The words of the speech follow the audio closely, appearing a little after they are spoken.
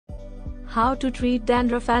How to treat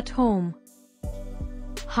dandruff at home.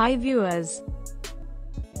 Hi viewers.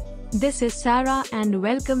 This is Sarah and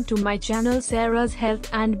welcome to my channel Sarah's Health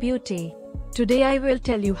and Beauty. Today I will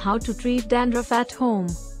tell you how to treat dandruff at home.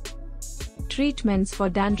 Treatments for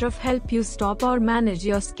dandruff help you stop or manage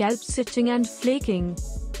your scalp itching and flaking.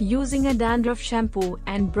 Using a dandruff shampoo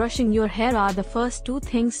and brushing your hair are the first two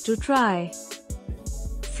things to try.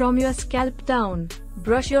 From your scalp down,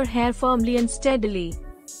 brush your hair firmly and steadily.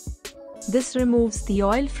 This removes the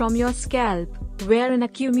oil from your scalp, where an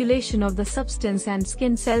accumulation of the substance and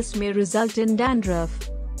skin cells may result in dandruff.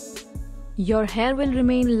 Your hair will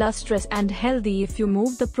remain lustrous and healthy if you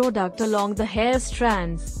move the product along the hair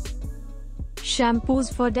strands.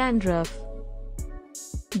 Shampoos for dandruff.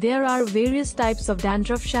 There are various types of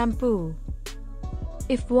dandruff shampoo.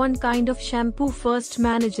 If one kind of shampoo first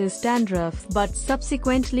manages dandruff but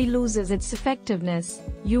subsequently loses its effectiveness,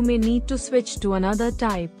 you may need to switch to another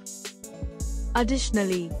type.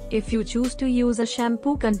 Additionally, if you choose to use a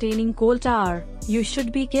shampoo containing coal tar, you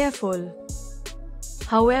should be careful.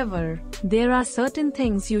 However, there are certain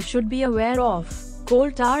things you should be aware of. Coal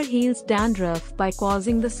tar heals dandruff by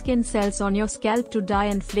causing the skin cells on your scalp to die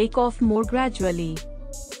and flake off more gradually.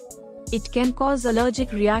 It can cause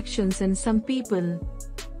allergic reactions in some people.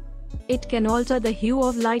 It can alter the hue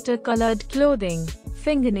of lighter colored clothing,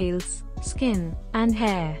 fingernails, skin, and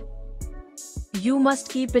hair. You must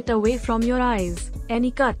keep it away from your eyes, any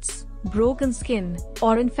cuts, broken skin,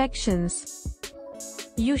 or infections.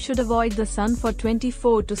 You should avoid the sun for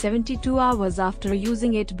 24 to 72 hours after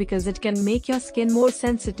using it because it can make your skin more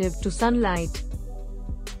sensitive to sunlight.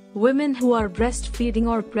 Women who are breastfeeding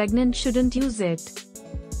or pregnant shouldn't use it.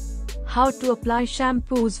 How to apply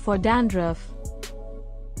shampoos for dandruff.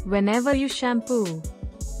 Whenever you shampoo,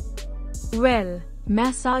 well,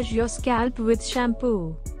 massage your scalp with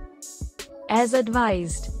shampoo. As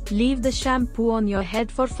advised, leave the shampoo on your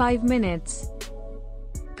head for 5 minutes.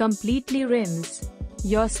 Completely rinse.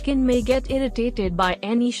 Your skin may get irritated by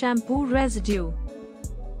any shampoo residue.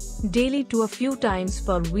 Daily to a few times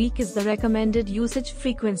per week is the recommended usage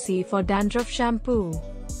frequency for dandruff shampoo.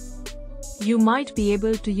 You might be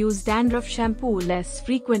able to use dandruff shampoo less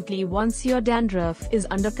frequently once your dandruff is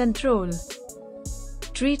under control.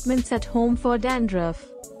 Treatments at home for dandruff.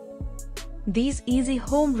 These easy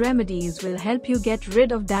home remedies will help you get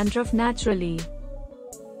rid of dandruff naturally.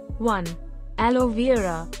 1. Aloe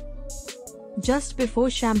vera. Just before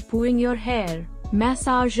shampooing your hair,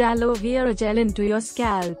 massage aloe vera gel into your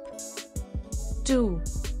scalp. 2.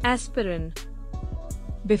 Aspirin.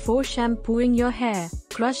 Before shampooing your hair,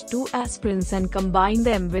 crush 2 aspirins and combine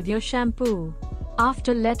them with your shampoo.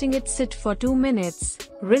 After letting it sit for 2 minutes,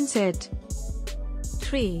 rinse it.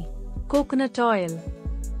 3. Coconut oil.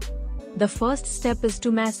 The first step is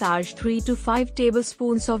to massage 3 to 5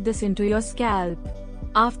 tablespoons of this into your scalp.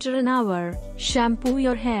 After an hour, shampoo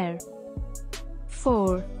your hair.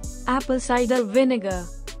 4. Apple cider vinegar.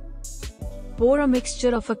 Pour a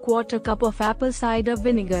mixture of a 1/4 cup of apple cider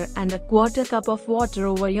vinegar and a 1/4 cup of water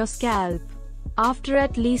over your scalp. After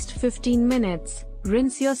at least 15 minutes,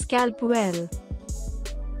 rinse your scalp well.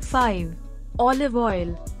 5. Olive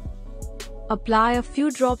oil. Apply a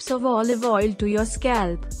few drops of olive oil to your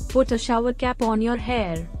scalp, put a shower cap on your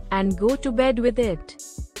hair, and go to bed with it.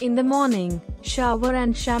 In the morning, shower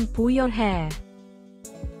and shampoo your hair.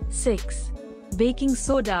 6. Baking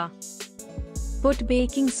soda. Put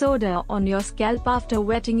baking soda on your scalp after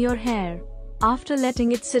wetting your hair. After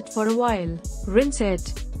letting it sit for a while, rinse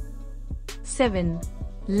it. 7.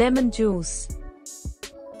 Lemon juice.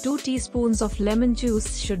 2 teaspoons of lemon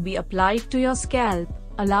juice should be applied to your scalp,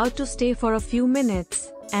 allowed to stay for a few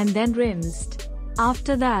minutes, and then rinsed.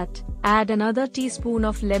 After that, add another teaspoon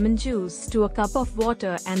of lemon juice to a cup of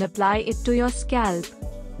water and apply it to your scalp.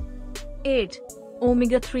 8.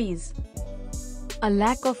 Omega-3s. A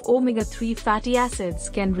lack of omega-3 fatty acids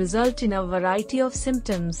can result in a variety of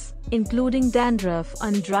symptoms, including dandruff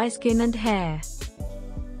on dry skin and hair.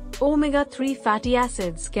 Omega-3 fatty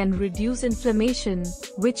acids can reduce inflammation,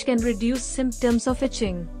 which can reduce symptoms of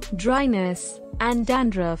itching, dryness, and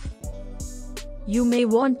dandruff. You may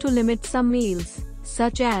want to limit some meals,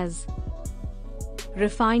 such as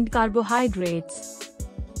refined carbohydrates,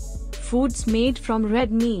 foods made from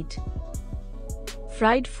red meat,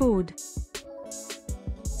 fried food,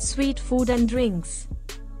 sweet food and drinks.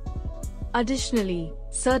 Additionally,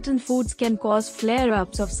 certain foods can cause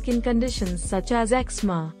flare-ups of skin conditions such as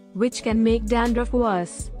eczema, which can make dandruff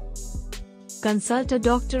worse. Consult a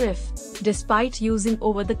doctor if, despite using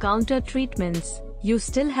over-the-counter treatments, you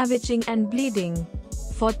still have itching and bleeding.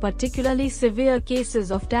 For particularly severe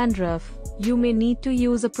cases of dandruff, You may need to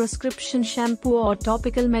use a prescription shampoo or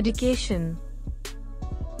topical medication.